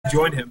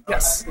join him.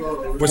 Yes.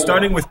 We're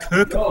starting with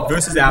Kirk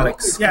versus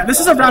Alex. Yeah, this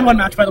is a round 1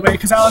 match, by the way,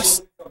 because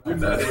Alex...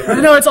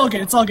 No, it's all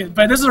good. It's all good.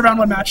 But this is a round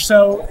 1 match,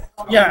 so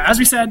yeah, as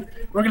we said,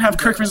 we're gonna have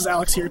Kirk versus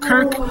Alex here.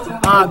 Kirk,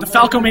 the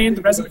Falco main,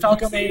 the resident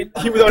Falco main.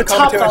 He was on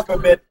commentary for a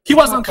bit. He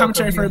was on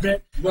commentary for a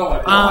bit.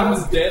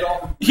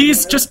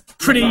 He's just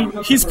pretty.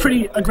 He's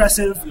pretty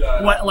aggressive.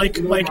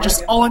 Like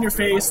just all in your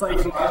face. Like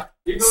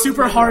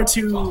super hard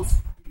to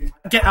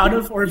get out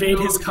of or evade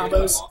his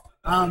combos.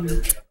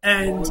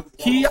 And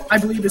he, I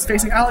believe, is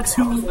facing Alex,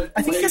 who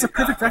I think he has a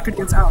perfect record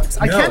against Alex.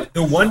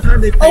 The one time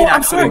they played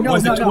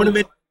was the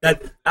tournament that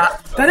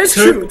is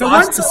Kirk true.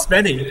 lost to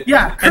Spenny,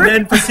 yeah, Kirk, and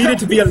then proceeded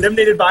to be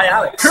eliminated by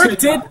Alex. Kirk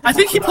did. I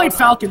think he played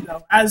Falcon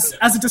though, as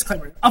a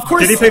disclaimer. Of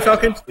course, did he play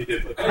Falcon? I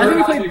think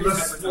he played.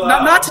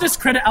 Not to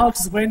discredit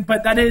Alex's win,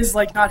 but that is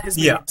like not his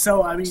win.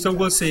 So I mean, so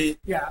we'll see.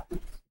 Yeah.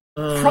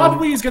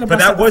 Probably he's going to. But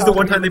that was the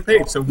one time they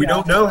played, so we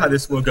don't know how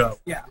this will go.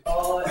 Yeah.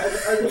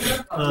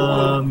 The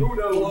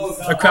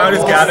crowd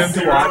is gathering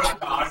to watch.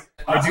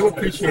 I do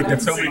appreciate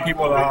that so many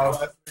people are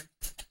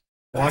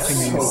watching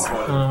these.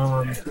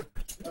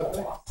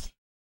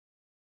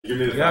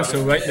 Yeah.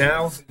 So right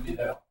now,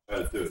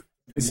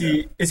 is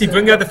he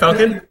bringing out the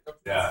Falcon?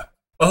 Yeah.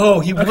 Oh,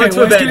 he wants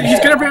revenge. He's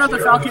going to bring out the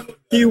Falcon.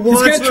 He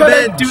wants revenge. He's going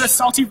to try to do a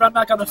salty run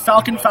back on the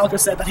Falco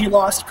set that he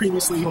lost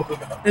previously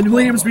in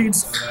Williams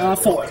Reed's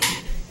 4.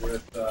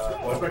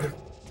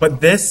 But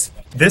this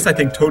I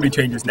think totally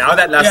changes. Now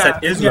that last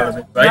set is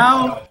relevant,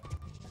 right?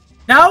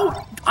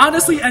 Now,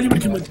 honestly, anyone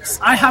can win this.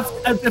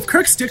 If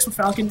Kirk sticks with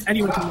Falcon,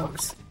 anyone can win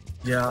this.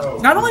 Yeah.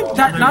 Not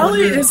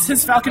only is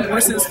his Falcon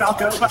worse than his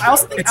Falco, but I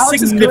also think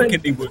Alex is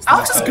good. Worse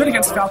Alex is good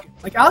against Falcon.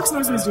 Like Alex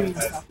knows what he's doing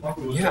against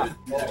Falcon. Yeah.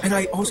 And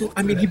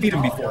he beat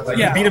him before.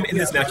 He beat him in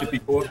this matchup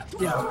before.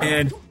 Yeah.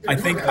 And I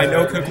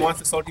know Kirk wants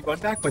the salty run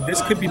back, but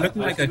this could be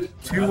looking like a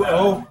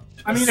 2-0.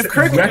 I mean, if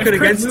Kirk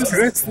against loses,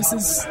 Kirk, this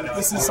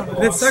is something.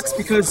 That sucks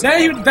because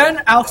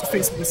then Alex will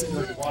face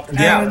Mason.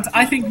 Yeah. And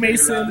I think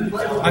Mason.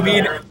 I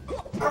mean,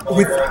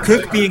 with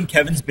Kirk being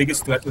Kevin's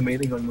biggest threat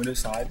remaining on winner's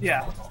side,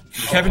 yeah,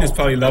 Kevin is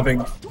probably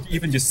loving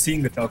even just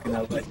seeing the Falcon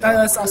out like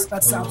that.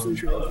 That's absolutely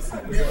true.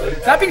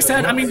 That being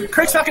said, I mean,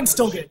 Kirk's Falcon's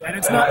still good, and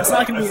it's not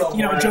going to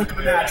be a joke of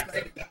a match.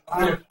 But,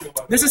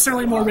 this is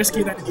certainly more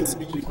risky than it needs to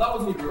be.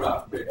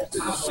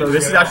 So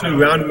this is actually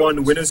round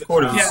 1, winners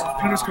quarters.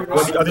 Yeah, winners quarters.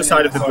 On the other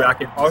side of the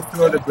bracket. I'll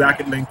throw the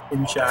bracket link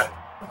in chat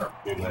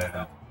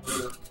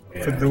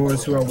for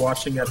those who are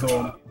watching at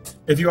home.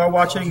 If you are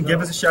watching, give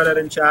us a shout out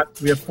in chat.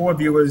 We have 4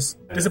 viewers.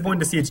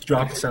 Disappointed to see it's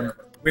dropped some.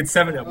 We had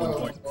 7 at one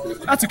point.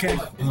 That's okay.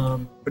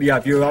 But yeah,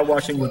 if you are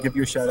watching, we'll give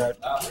you a shout out.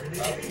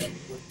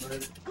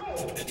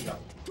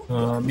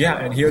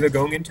 And here they're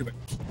going into it.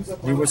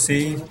 We will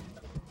see.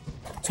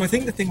 So I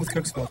think the thing with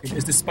Kirk's Falcon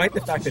is, despite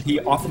the fact that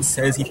he often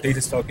says he plays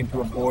his Falcon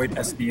to avoid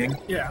SDing,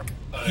 he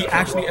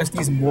actually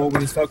SDs more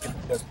with his Falcon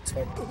than he does with his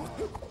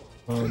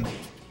Falcon.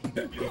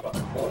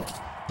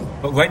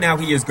 But right now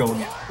he is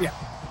going. Yeah.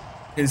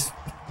 He's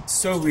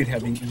so read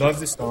heavy. Loves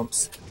the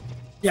stomps.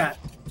 Yeah.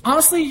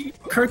 Honestly,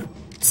 Kirk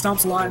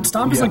stomps a lot, and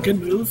stomp is a good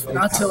move.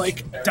 Not to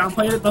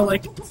downplay it, but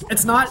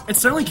it's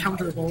certainly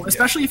counterable,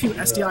 especially if you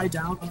SDI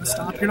down on the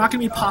stomp. You're not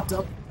going to be popped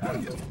up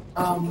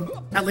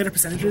at later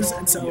percentages,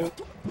 and so.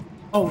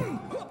 Oh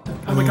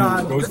my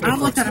God! I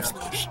don't like that F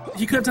smash.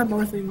 He could have done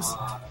more things.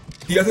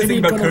 The other thing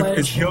about Kirk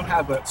is he'll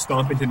have a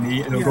stomp into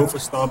knee, and he'll go for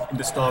stomp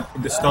into stomp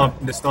into stomp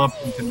into stomp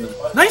into knee.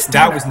 Nice.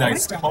 That was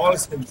nice.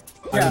 Calls him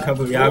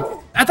recovery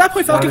out. At that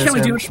point, Falcon can't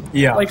really do much.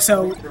 Yeah.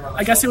 So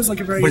I guess it was a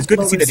very. But it's good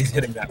to see that he's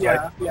hitting that.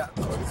 Yeah. Right?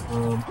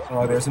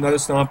 Yeah. There's another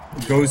stomp.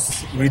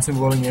 Reads him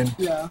rolling in.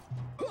 Yeah.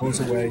 Goes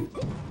away.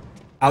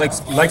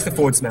 Alex likes the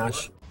forward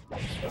smash.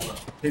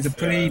 He's a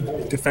pretty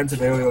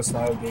defensive aerial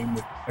style game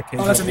with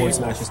occasional forward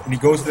smashes, and he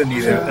goes for the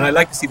knee there, and I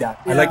like to see that.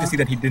 I like to see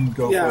that he didn't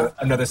go for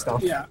another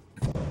stomp. Yeah.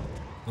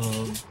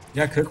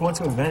 Kirk wants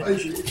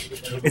revenge.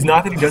 It's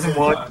not that he doesn't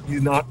want.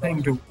 He's not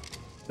playing to.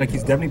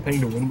 He's definitely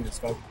playing to win with his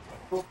Falcon.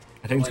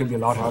 I think it's going to be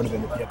a lot harder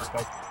than if he had his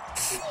Falcon.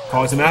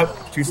 Calls him out.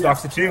 2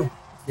 stocks to 2.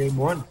 Game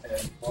 1.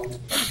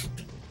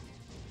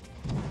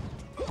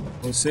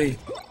 We'll see.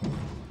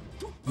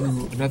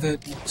 Ooh, another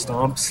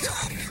stomp.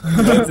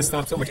 I love the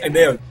stomp so much. And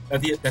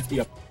that's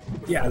the up.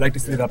 Yeah. I like to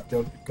see it up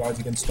tilt. Guards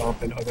against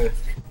stomp and other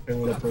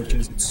aerial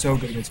approaches. It's so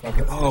good against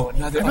Falcon. Oh,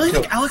 another I really up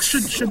tilt. think Alex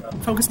should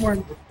focus more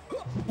on.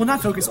 Well,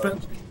 not focus, but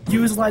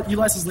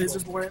utilize his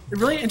lasers more. It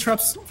really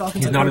interrupts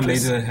Falcon's. He's not a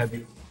laser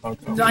heavy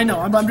Falcon. I know.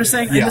 I'm just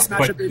saying in this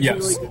matchup, it's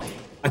really good.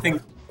 I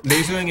think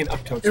lasering and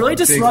up tilt. It really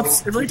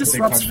disrupts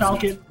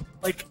Falcon,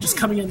 just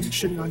coming in and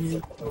shitting on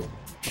you.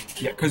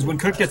 Yeah, because when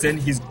Kirk gets in,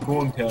 he's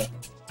going to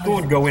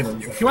go in on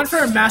you. He went for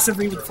a massive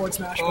read with forward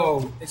smash.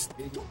 Oh, this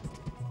big.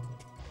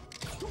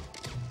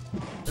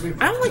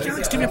 I don't like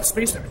Alex giving up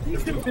space there. I think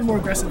he could have been more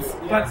aggressive,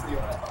 but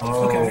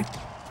okay.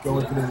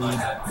 Going for the lead.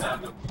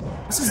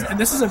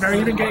 This is a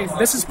very even game.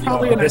 This is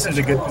probably this is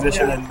a good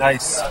position and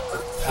nice.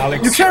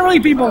 Alex. You can't really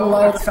be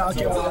below the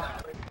Falcon. I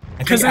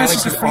think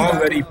Alex is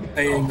already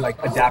playing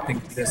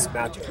adapting to this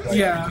matchup. Right?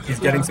 Yeah. He's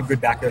getting some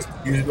good back airs.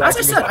 As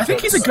I said, I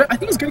think he's good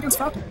against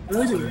Falcon. I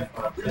really do.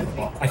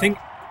 I think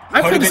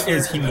Part of it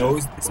is he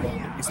knows this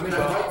game recently,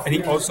 and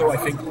he also, I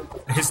think,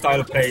 his style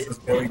of play is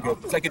very good.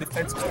 It's like a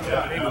defensive style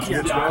of play, which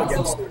works well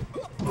against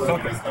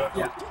Falcon.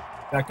 Yeah.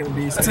 That can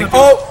be something.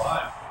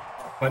 Oh!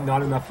 But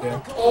not enough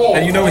there.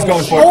 And you know he's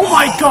going for it. Oh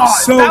my god!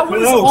 So that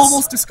was close.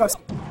 almost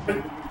disgusting.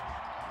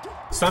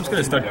 Stomp's going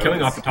to start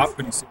killing off the top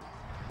pretty soon.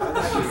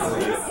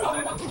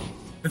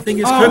 The thing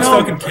is, Kirk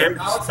Falcon can't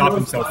stop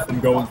himself from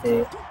going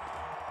for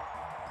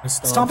a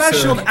Stomp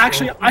Ash Shield,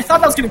 actually, I thought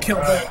that was going to kill,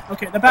 but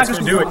okay, the back is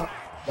going to do it.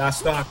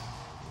 Last stock.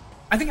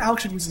 I think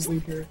Alex should use his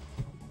lead here.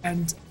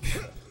 And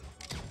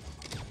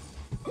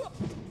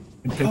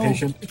play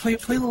patient. Play a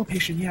little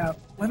patient, yeah.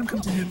 Let him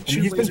come to him. I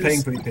mean, he's been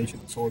playing pretty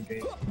patient this whole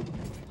game.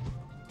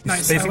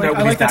 Nice. I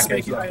like that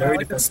space. I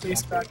like that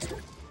space back here.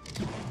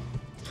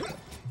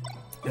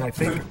 And I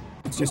think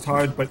it's just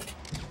hard, but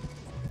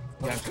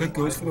yeah, Kirk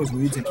goes for those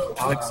leads, and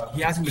Alex,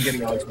 he hasn't been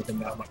getting Alex with him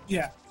that much.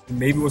 Yeah. And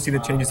maybe we'll see the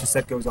changes as the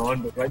set goes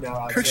on, but right now,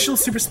 Alex Kirk's still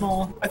super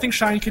small. I think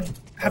Shine could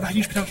have a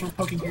huge potential for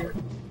poking here.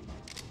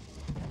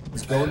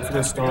 He's going for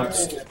those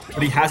stomps,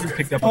 but he hasn't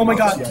picked up. Oh my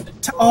god.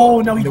 Yet.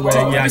 Oh no, he did.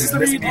 Yeah, he's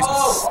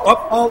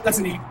oh, that's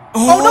a knee.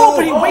 Oh no,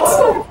 but he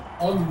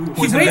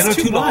waits. He waits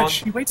too long. much.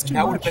 He waits too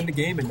that much. would have been the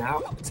game, and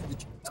now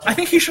I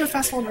think he should have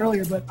fast fallen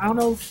earlier, but I don't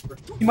know.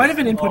 He might have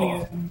been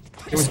inputting it.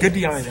 It was good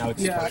DI,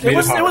 Alex. Yeah,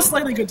 it was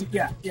slightly good.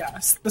 Yeah.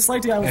 The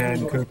slight DI was and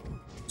really Kirk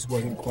just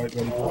wasn't quite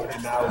ready for it.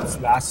 And now it's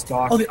last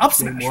stock. Oh, the up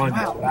game smash. one,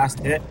 Wow. last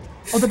hit.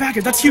 Oh, the back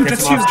hit. That's huge.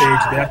 Gets That's him huge.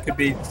 off stage. That could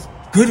be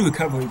good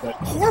recovery, but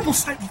Horrible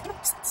side.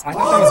 I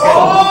thought that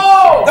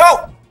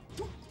was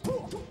good.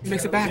 No! He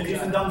makes it back. I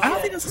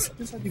don't think that's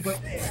a good, but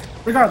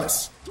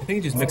regardless. I think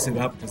he just mixed it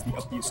up because the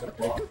up B is so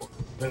predictable.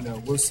 I don't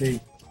know. We'll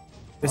see.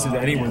 This is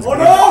anyone's Oh game.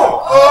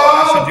 no!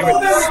 I should do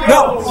it.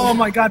 No! Oh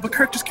my god, but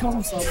Kirk just killed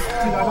himself. Dude,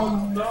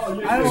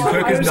 I don't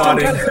Kirk is just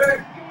don't nodding. get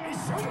it.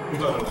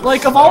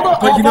 Like, of all the,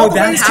 But you know,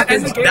 that ways to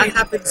end the game,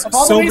 happens of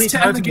all so the many ways to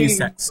end times the in game, these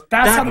sets.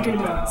 that's how the game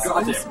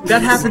ends.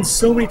 That happens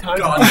so many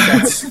times in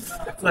these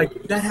sets.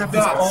 Like, that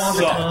happens all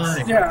the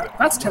time. Yeah,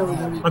 that's terrible.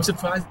 I'm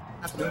surprised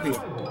it happened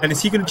earlier. And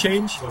is he going to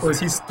change? Or is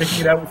he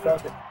sticking it out with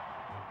Falcon?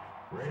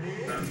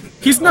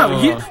 He's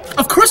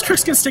of course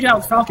Kirk's going to stick it out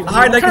with Falcon.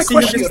 I'd like to see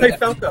him question just is play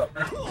Falco.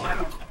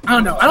 I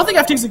don't know. I don't think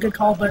FT's a good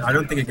call, but I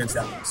don't think against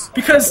that much.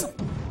 because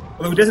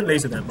Although he doesn't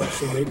laser that much,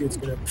 so maybe it's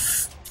going to...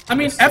 I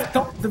mean,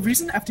 the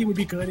reason FD would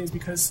be good is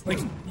because like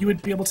you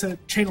would be able to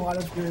chain a lot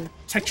of your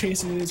tech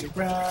chases, your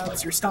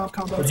grabs, your stomp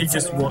combos. But he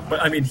just etc. won't...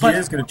 But I mean, he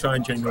is going to try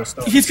and chain those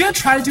stuff. He's going to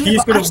try to do it.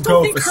 He's but I going just to don't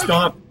go think for Kirk-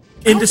 stomp.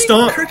 I don't Into think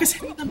stomp. Kirk is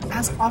hitting them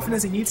as often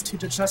as he needs to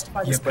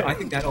justify this. Yeah, but I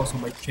think that also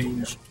might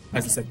change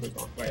as the set goes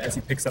on, right? As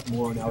he picks up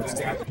more on Alex's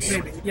habits.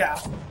 Maybe, yeah.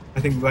 I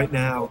think right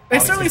now... It's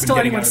Alex certainly has been still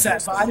getting anyone's out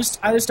of set, this.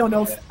 but I just don't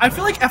know if I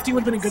feel like FD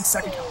would have been a good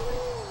second counter,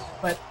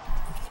 but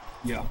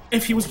Yeah.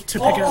 if he was to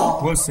pick it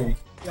up, We'll see.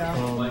 yeah.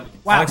 Wow,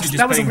 Wow,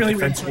 that was a really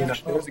weird defensively enough.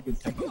 smash. That was a good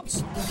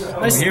technique.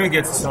 Nice. Here he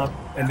gets the stomp,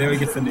 and there he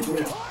gets the knee.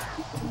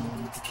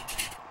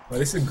 Well,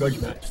 this is a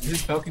grudge match.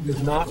 This Falcon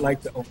does not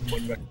like the open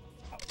one record.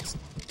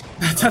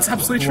 That's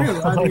absolutely true.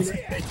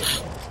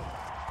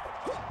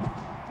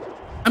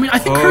 I mean, I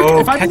think Kirk.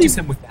 If I catches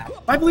him with that.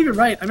 If I believe you're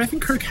right, I mean, I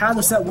think Kirk had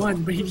the set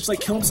one, but he just like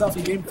killed himself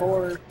in game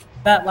 4.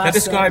 That last. That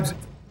describes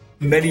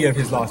many of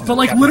his losses. But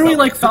like literally,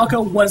 like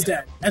Falco was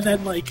dead, and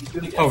then like.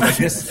 Oh, like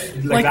this.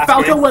 Like last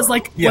Falco game? was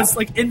like Yeah.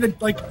 in the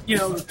like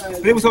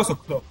But it was also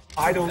close.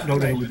 I don't know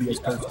that it would be as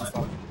close to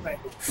Falco. right.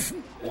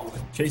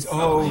 Chase.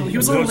 Oh, He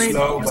was a little late.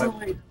 slow, He was a but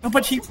little late. No,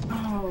 but he.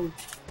 Oh.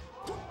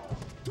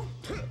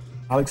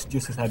 Alex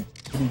just has had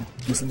pretty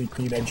decently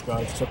clean edge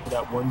guards, except for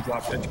that one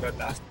drop edge guard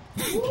last.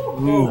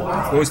 Ooh,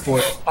 goes for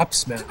it. Up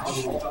smash.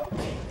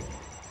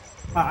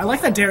 I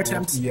like that dare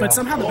attempt, Yeah. but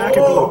somehow the back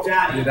of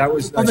Yeah, that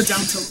was. on the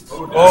nice. down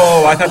tilt.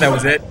 Oh, I thought that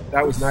was it.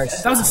 That was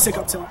nice. That was a sick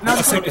up tilt. And that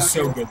was a That sick is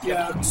so back. good.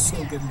 Yeah. It's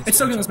so good. It's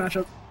so good in this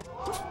matchup.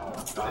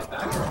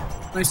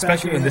 Nice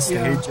Especially back in this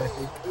yeah. stage, I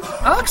think.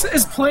 Alex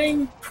is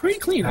playing pretty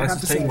clean, I Alex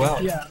have is to say. playing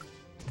well. Yeah.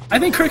 I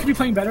think Kirk could be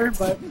playing better,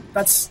 but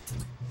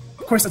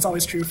of course, that's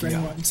always true for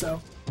anyone, so.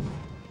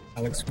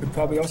 Alex could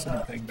probably also be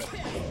playing better.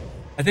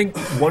 I think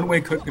one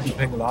way Kirk could be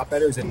playing a lot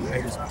better is if he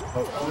plays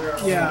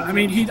with Yeah, I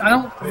mean,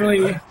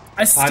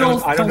 I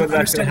still I don't know don't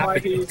that that's understand gonna why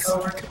happen. he's.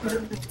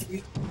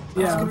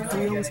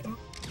 Yeah.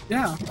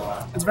 Yeah,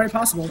 it's very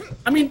possible.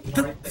 I mean,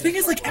 the thing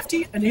is, like,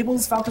 FD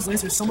enables Falco's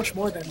laser so much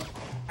more than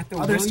At the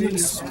other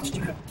Williams stages. smash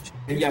challenge.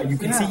 And yeah, you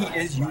can see he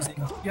is using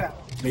Yeah.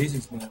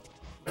 lasers now.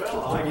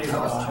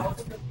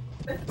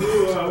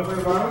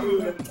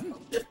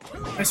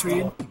 Nice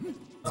read.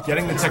 He's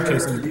getting the tech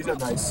chases. These are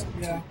nice.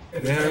 Yeah.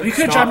 There, You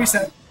could have stop. job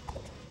reset.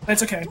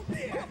 That's okay.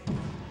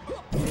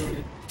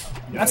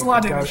 That's a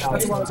lot of damage.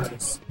 That's a lot of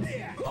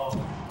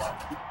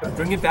damage.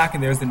 Bring it back,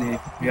 and there's the knee.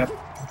 Yep.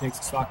 He takes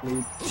a stock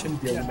lead.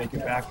 Shouldn't be able to make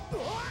it back.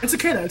 It's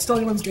okay though. It's still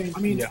anyone's game. I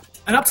mean, Yeah.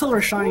 an up tilt or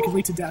a shine can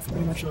lead to death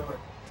pretty much.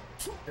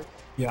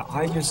 Yeah,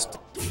 I just.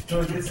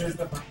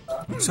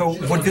 So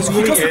what this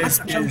really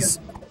is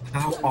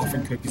how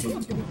often Kirk is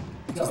able to get it.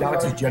 Because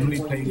Alex is generally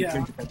playing pretty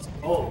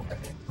defensively.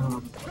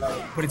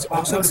 But it's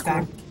also the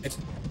fact that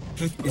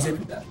Kirk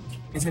isn't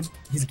isn't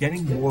he's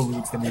getting more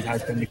leads than he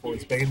has been before.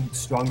 He's getting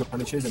stronger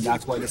punishes, and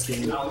that's why this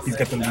game he's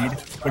got the lead.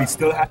 But he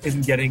still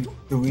isn't getting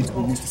the leads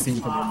we're used to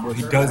seeing from him, where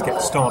he does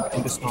get stomp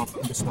into stomp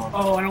into stomp.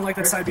 Oh, I don't like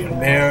that side beat.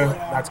 And there,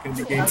 that's going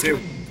to be game 2.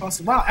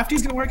 Awesome. Wow,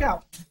 FD's going to work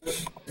out.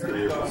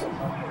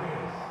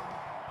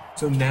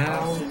 So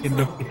now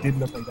it did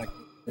look like that.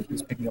 He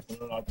was picking up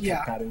a lot of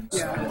patterns.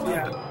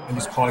 And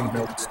just calling them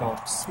out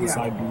stomps, the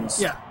side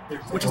Bs. Yeah.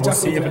 Which is we'll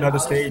see if another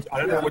stage. I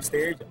don't know what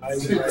stage.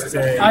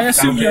 I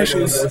assume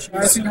Yoshi's.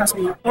 I assume it has to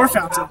be or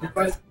Fountain.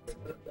 But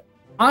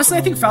honestly,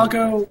 I think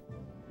Falco.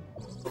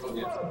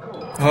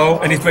 Oh,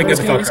 and he's breaking up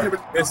the Falco.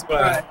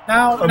 Right.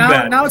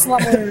 Now it's a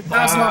lot more.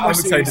 Now it's a lot more I'm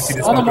excited to see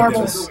this. All the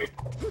marbles.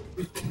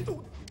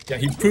 Yeah,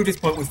 he proved his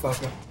point with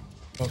Falco.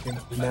 Okay,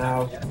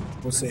 now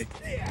we'll see.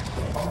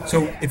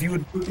 So if you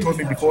had told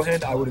me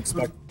beforehand, I would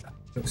expect.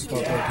 We'll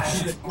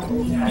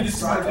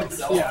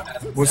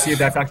see if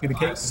that's actually the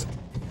case.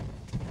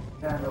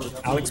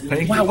 Alex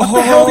playing. Wow, what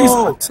the hell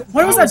are these?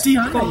 What was that DI?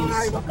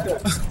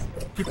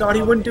 He thought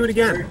he wouldn't do it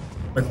again.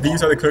 But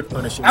these are the Kirk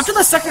punishes. After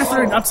the second or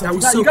third upset, that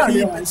was so you gotta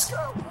clean. realize.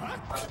 Oh,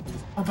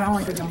 but I don't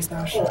like the down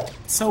smash.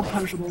 It's so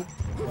punishable.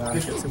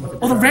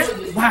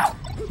 The wow.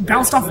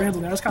 Bounced off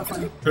Randall there. That was kind of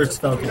funny. Kirk's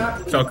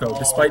Falco,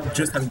 despite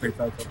just having great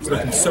Falco, it's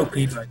looking so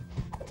clean right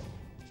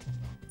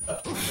now.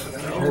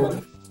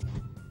 Oh.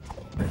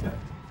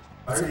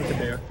 Let's look at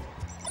there.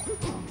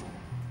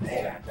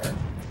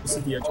 This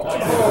is the edge.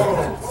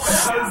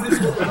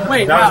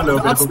 Wait, wow. The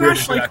up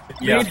smash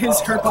made his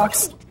hurt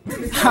box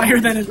higher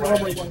than it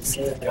normally was.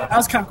 That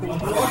was kind of cool.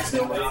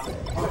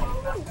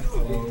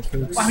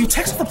 Wow, he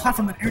takes off the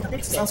platform and air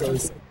dodges. That was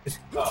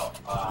cool.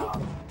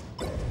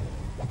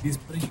 He's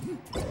putting.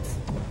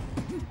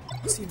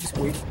 See, just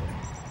wait.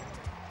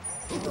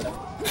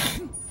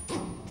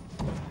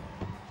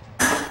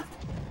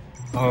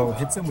 Oh,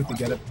 hits him with the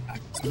get up back.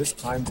 So this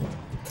times it.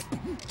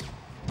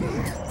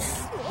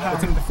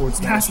 Hits him with the forward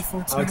smash.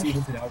 Alex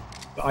evens it out.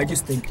 But I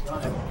just think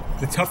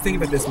the tough thing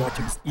about this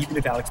matchup is even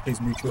if Alex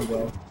plays neutral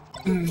well,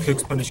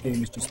 Kirk's punish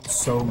game is just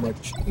so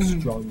much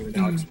stronger than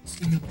Alex's.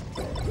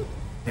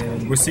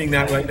 And we're seeing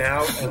that right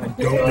now, and I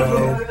don't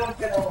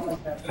know.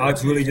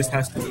 Alex really just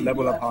has to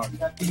level up hard.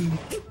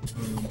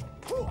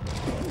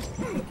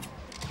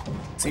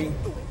 See?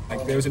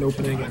 Like, there's an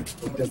opening, and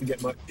it doesn't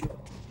get much.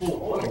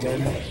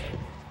 Again,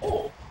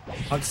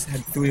 Alex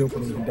had 3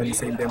 openings and done the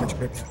same damage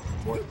Kirk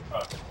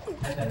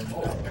had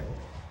before.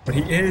 But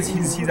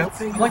he's out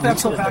playing. I like that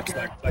tilt back.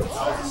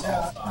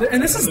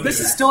 And this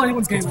is still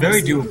anyone's game. It's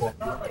very doable.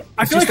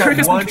 I feel like Kirk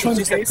has been controlling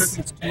the pace. Kirk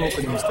needs 2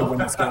 openings to win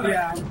this game.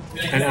 Yeah.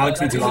 And Alex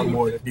needs a lot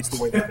more. That needs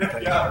the way they can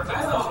play.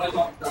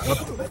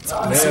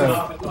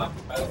 There.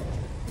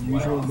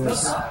 Usual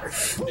miss.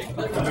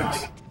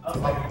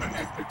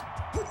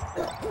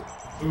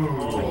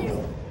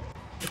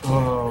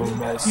 Oh,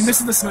 nice. He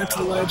misses the snipe to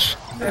the ledge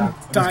and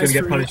dies. He's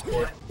gonna get punished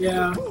for it.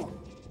 Yeah.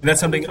 And that's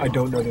something I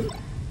don't know.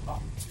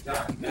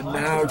 And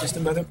now, just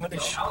another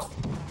punish.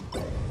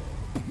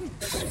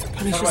 The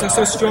punishes are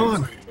so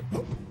strong.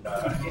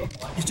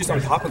 He's just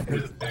on top of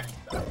it.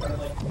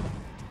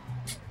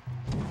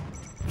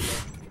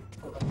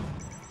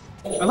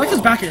 I like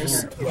his back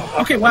airs.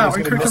 Okay, wow.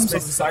 And Kirk comes.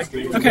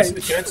 Okay.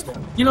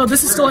 You know,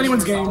 this is still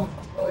anyone's game.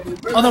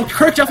 Although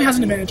Kirk definitely has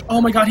an advantage. Oh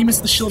my god, he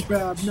missed the shield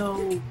grab.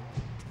 No.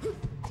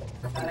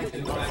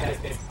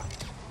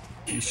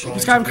 He's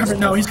got to recover.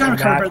 No, he's got to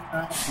recover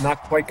that.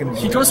 Not quite going to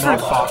He goes for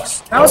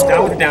Fox. That was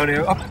down with the down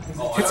air. Up.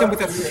 Hits him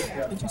with an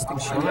interesting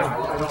shot.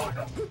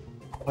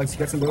 Alex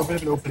gets a little bit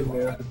of an opening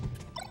there.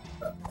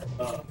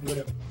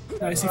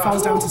 Nice, he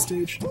falls down to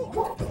stage.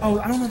 Oh,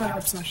 I don't know that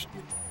up smash.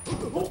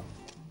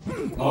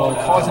 Oh,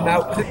 calls him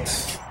out.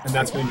 And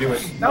that's going to do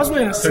it. That was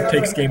really nice. Kirk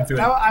takes game 3.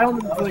 I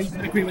don't really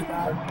agree with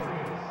that.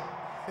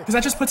 Because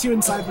that just puts you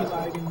inside the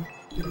lag and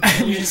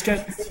you just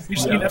get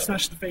F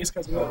smash to the face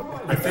because of it.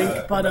 I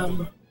think. But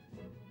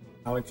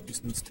Alex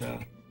just needs to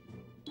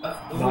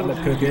not let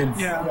Kirk in.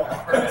 Yeah.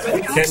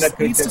 Can't let Kirk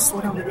in. Needs to slow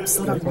down.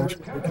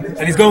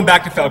 And he's going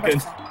back to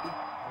Falcon.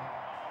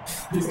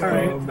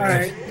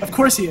 Alright. Of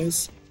course he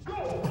is.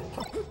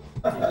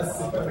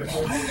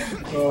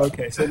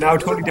 Okay, so now a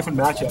totally different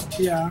matchup.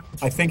 Yeah.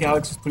 I think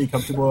Alex is pretty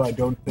comfortable. I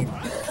don't think.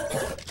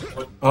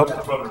 Oh,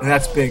 and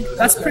that's big.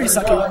 That's pretty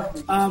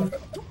sucky.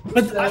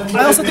 But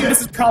I also think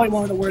this is probably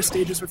one of the worst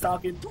stages for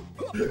Falcon.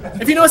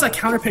 If you notice, I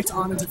counterpicked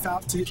on into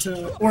Falcon,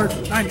 or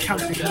not even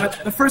counterpicked,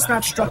 but the first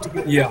match struck to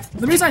good. Yeah.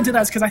 The reason I did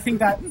that is because I think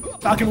that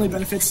Falcon really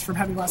benefits from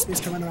having a lot of space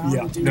to run around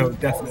and do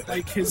definitely.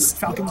 like his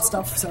Falcon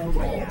stuff. So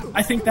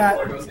I think that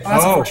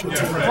that's unfortunate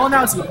too. Well,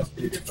 now it's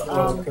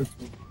even.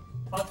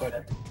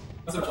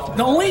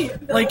 The only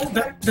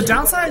the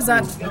downside is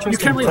that you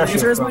can't really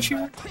laser as much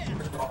here.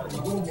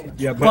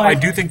 Yeah, but I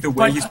do think the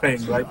way he's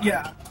playing, right?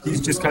 Yeah. He's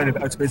just kind of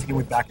outspacing him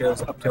with back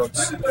airs, up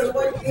tilts,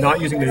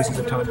 not using lasers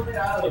a ton.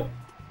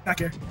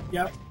 Back air,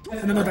 yep.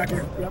 And another back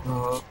air, yep.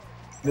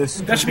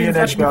 That should be an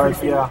edge guard,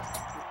 yeah.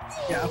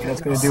 Yeah, okay.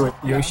 That's going to do it.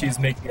 Yoshi's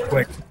making it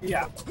quick.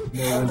 Yeah.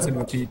 No rinse and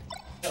repeat.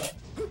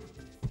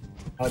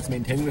 Alex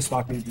maintaining the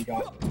stock lead he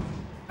got.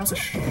 That was a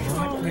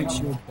great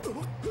shield.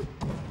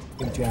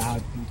 The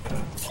jab.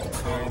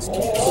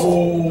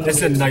 Oh, this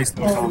is a nice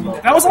little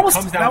combo. That was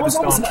almost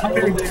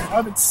very there. That would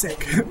have been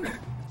sick. He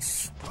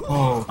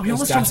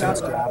almost jumps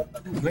out.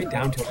 Right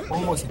down to it.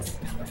 Almost.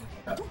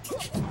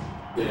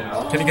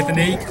 Can he get the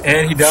knee?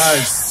 And he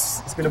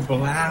does. It's been a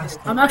blast.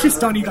 I'm actually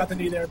stunned he got the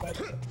knee there, but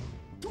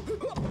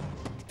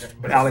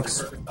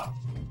Alex.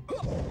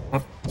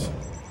 Up.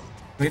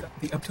 Wait,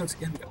 the up tilts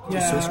again.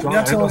 Yeah, So strong.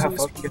 I don't know how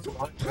Falcon gets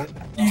around that.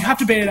 You have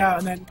to bait it out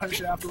and then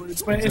punish it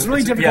afterwards. But it's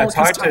really difficult. Yeah, it's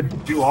hard to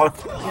do all of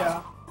it.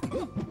 Yeah.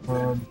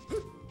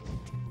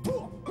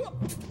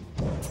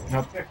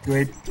 Nope,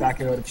 great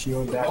back out of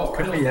shield. That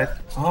could be it.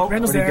 Oh,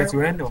 Randall's but he there. gets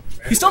Randall.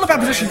 He's still in a bad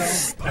position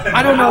though.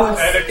 I don't know.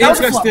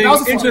 Interesting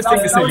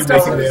decision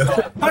making there.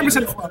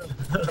 100% flop.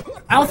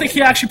 I don't think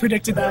he actually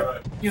predicted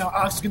that.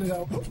 Alex is gonna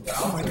go.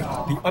 Oh my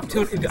god. The up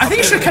tilt. I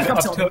think he should have kept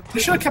up tilting. He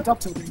should have kept up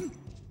tilting.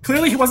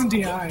 Clearly, he wasn't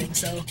DIing,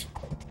 so.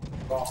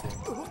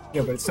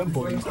 Yeah, but at some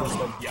point he's just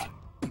like, yeah.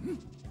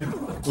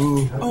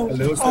 Ooh, a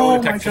little slow oh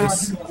in my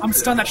Texas. god. I'm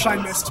stunned that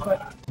Shine missed,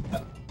 but.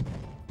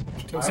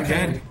 Tilts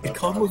again. It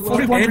combos well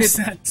 41%.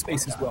 and it's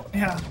space as well.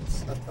 Yeah.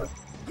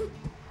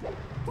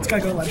 It's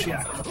gotta go ledge,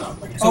 yeah.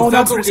 So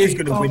that's Falco risky. is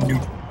going to win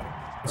neutral.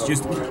 It's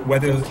just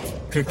whether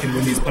Kirk can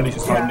win these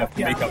punishes hard enough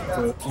to make up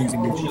for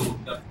losing neutral.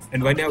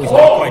 And right now he's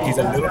not quite. He's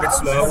a little bit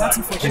slow.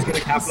 He's going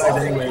to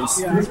capitalize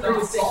anyways. Yeah.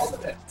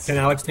 Can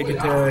Alex take it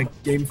to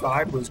game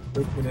 5? Was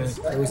Kirk going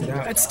to close it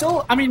out? It's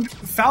still, I mean,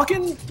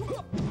 Falcon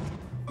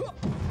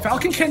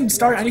can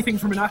start anything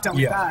from a knockdown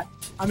like that.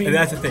 I mean, and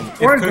that's the thing.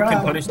 If or Kirk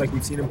can punish like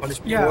we've seen him punish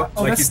before, yeah.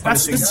 like he's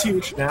punishing that's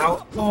huge.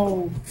 now.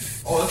 Oh.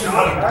 Up.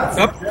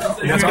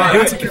 And that's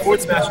going to do it.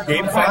 Forward smash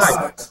game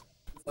 5.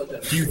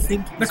 Do you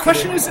think the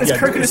question is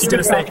Kirk going to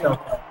stick say Falcon?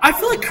 I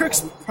feel like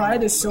Kirk's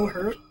pride is so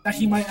hurt that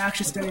he might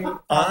actually stay.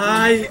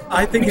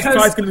 I think his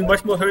pride's going to be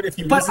much more hurt if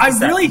he loses. But I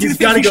really do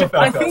think he should.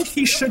 I think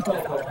he should go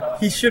Falcon.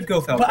 He should go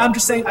Falcon. But I'm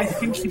just saying, I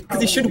think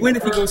he should win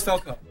if he goes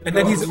Falcon, and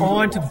then he's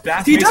on to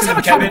Bath. He does have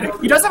a counter.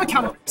 He does have a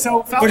counter.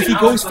 So Falcon. But if he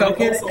goes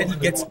Falcon and he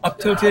gets up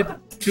tilted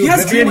to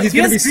Oblivion, he's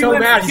going to be so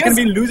mad. He's going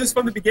to be losers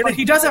from the beginning. But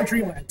he does have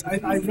Dreamland.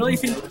 I really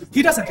think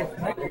he does have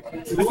Dreamland. Right? I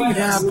think he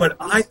does. But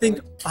I think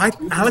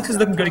Alex is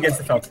looking good against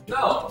the Falcon.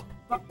 No.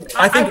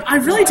 I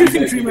really do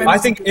think Dreamland. I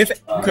think if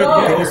Kirk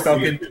goes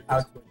Falcon,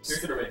 Alex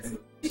wins.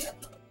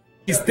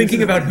 He's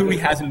thinking about who he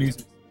has in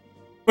losers.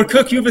 But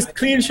Kirk, you have a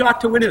clean shot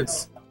to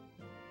winners.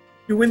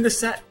 You win the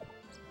set.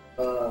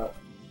 You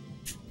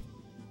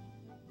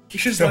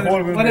should just let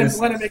him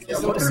make this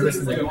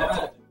decision.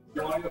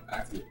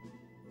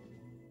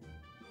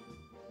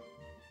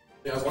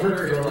 Yeah, I was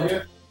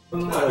wondering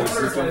Alright,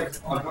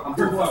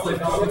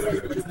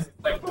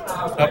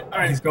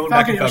 he's going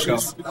back to Falco.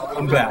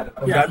 I'm glad.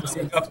 I'm glad to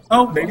see him up.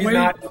 Oh, maybe wait.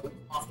 not. What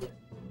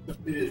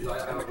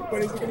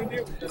is he going to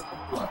do?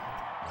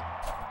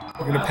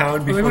 We're going to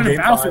pound before game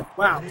 5.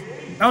 Wow.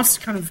 That was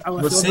kind of out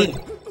left We'll field.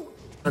 see.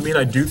 I mean,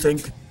 I do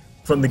think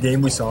from the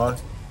game we saw,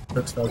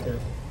 Kirk's Falco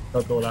a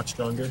lot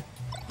stronger.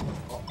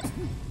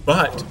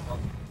 But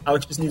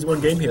Alex just needs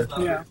one game here.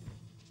 Yeah.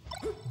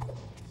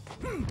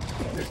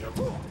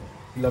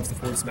 He loves the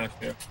forward smash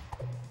there.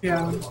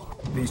 Yeah.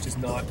 He's just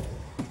not.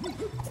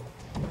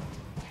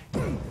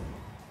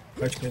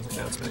 Retchman's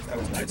announcement. That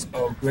was nice.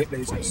 Oh, great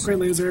lasers. Great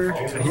laser.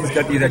 And he's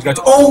got these edge guards.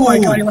 Oh my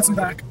god, he lets him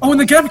back. Oh, and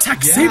the get up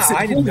attack saves it.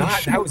 I did Holy not.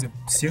 shit. That was a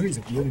series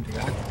of weird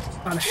interactions.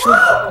 On a shit.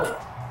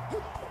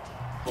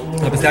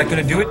 Is that going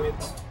to do it?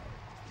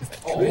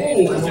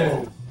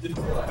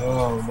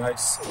 Oh,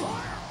 nice.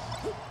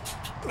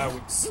 That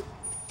was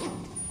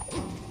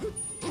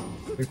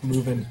quick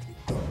moving.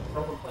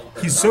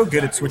 He's so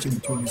good at switching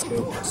between these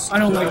tables. I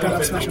don't like that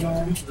up smash at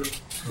all.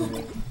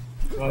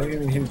 Well, I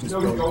mean, he was just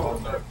going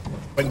calm.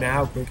 But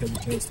now Kirk has a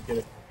chance to get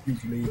a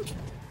huge lead.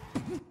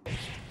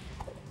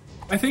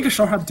 I think a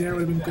short hop dare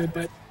would have been good,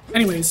 but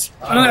anyways,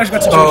 another edge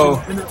guard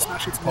situation. And that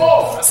smash hits me.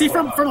 See,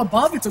 from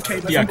above it's okay,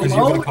 but from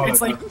below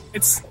it's like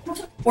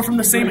or from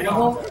the same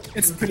angle,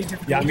 it's pretty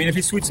difficult. Yeah, I mean, if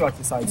he switches off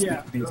the sides,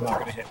 Yeah. he's not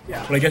going to hit.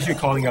 Yeah. But I guess you're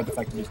calling out the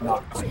fact that he's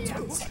not going to switch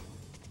off the side.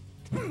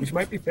 Which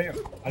might be fair.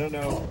 I don't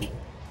know.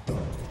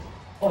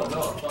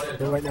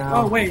 But right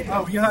now, Oh wait,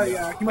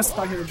 yeah, he must have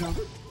thought he would jump.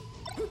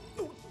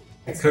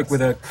 Kirk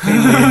with a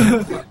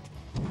clean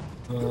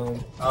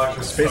lead.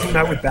 Spacing him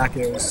out with back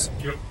airs.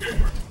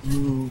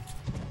 Ooh.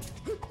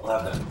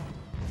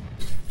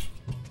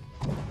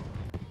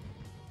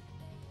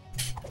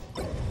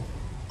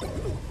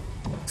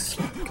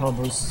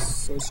 Combos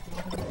so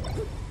strong.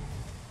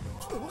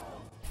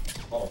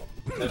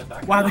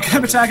 Wow, the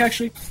gap attack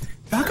actually.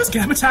 Falco's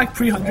gap attack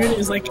pre-100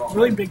 is like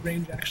really big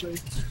range actually.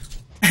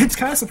 It's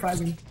kind of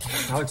surprising.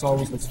 Alex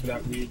always looks for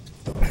that lead.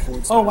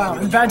 Oh wow,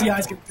 and bad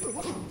DI's get.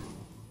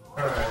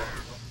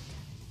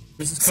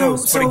 This is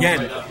close, but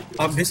again,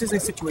 this is a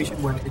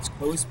situation where it's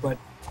close, but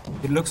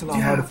it looks a lot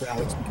harder for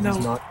Alex because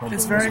he's not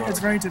comboing. It's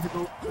very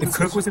difficult. If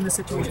Kirk was in this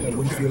situation, I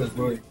wouldn't feel as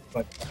worried,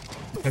 but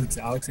because it's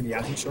Alex and he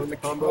hasn't shown the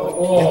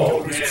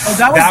combo,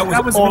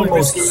 that was almost really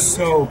risky.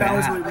 so bad. That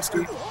was really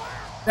risky.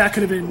 That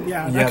could have been,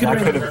 That could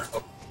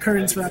have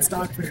curtains for that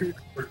stock for sure.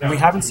 And we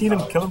haven't seen him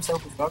kill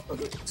himself with Falco,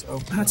 so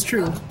That's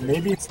true.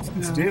 maybe it's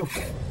due.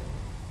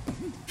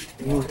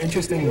 Ooh,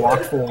 interesting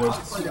walk forward.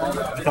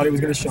 I thought he was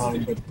going to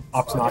shine, but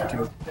opts not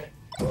to.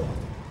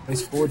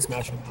 Nice forward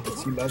smash on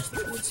Alex. He loves the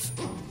forward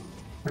smash.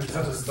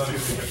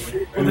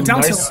 And the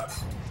down tilt.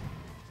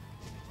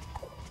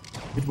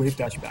 Good wave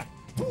dash back.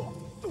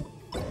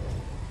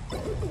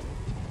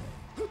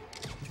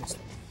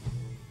 Interesting.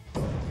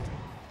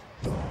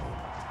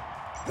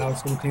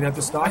 Alex going to clean out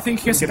the stock. I think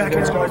he gets it back in.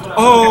 in.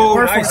 Oh,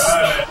 Perfect.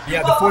 nice.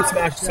 Yeah, the forward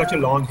smash is such a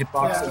long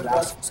hitbox. It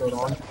lasts for so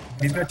long.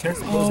 He's got a chance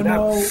to close it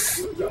out.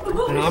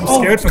 And I'm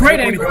scared for great Kirk when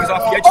he angle. goes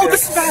off the edge Oh, there.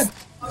 this is bad.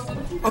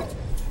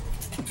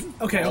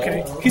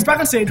 Okay. He's back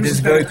on stage. This Which is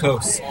is very better.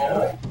 close.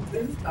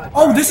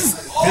 Oh, this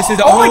is.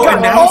 Oh my god!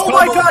 and now he's Oh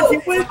my combo. god! He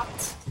went.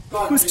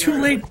 He was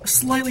too late.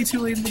 Slightly too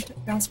late in the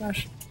down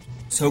smash.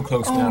 So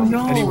close Oh, now.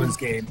 no. Anyone's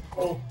game.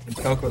 And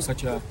Falco's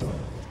such a...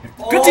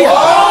 Good deal.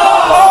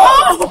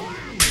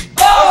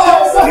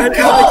 And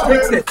Alex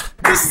makes it.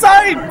 The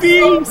side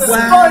B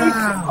spike.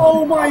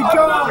 Oh my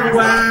god!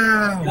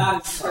 Wow.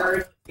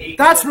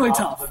 That's really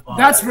tough.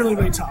 That's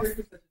really tough.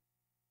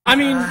 I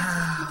mean,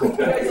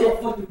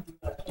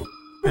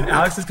 And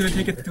Alex is going to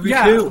take it 3-2.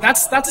 yeah,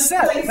 that's a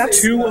set.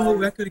 That's 2-0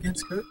 record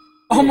against Kirk.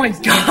 oh my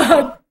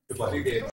god.